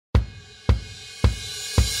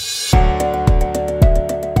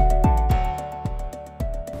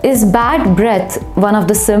Is bad breath one of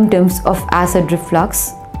the symptoms of acid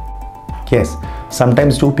reflux? Yes,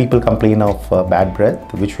 sometimes people complain of bad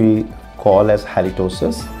breath, which we call as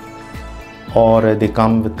halitosis, or they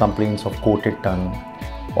come with complaints of coated tongue,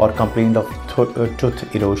 or complaint of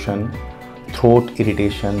tooth erosion, throat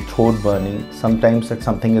irritation, throat burning. Sometimes that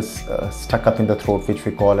something is stuck up in the throat, which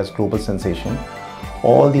we call as global sensation.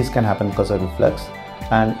 All these can happen because of reflux,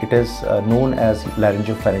 and it is known as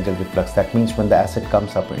laryngopharyngeal reflux. That means when the acid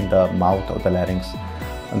comes up in the mouth or the larynx,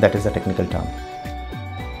 and that is the technical term.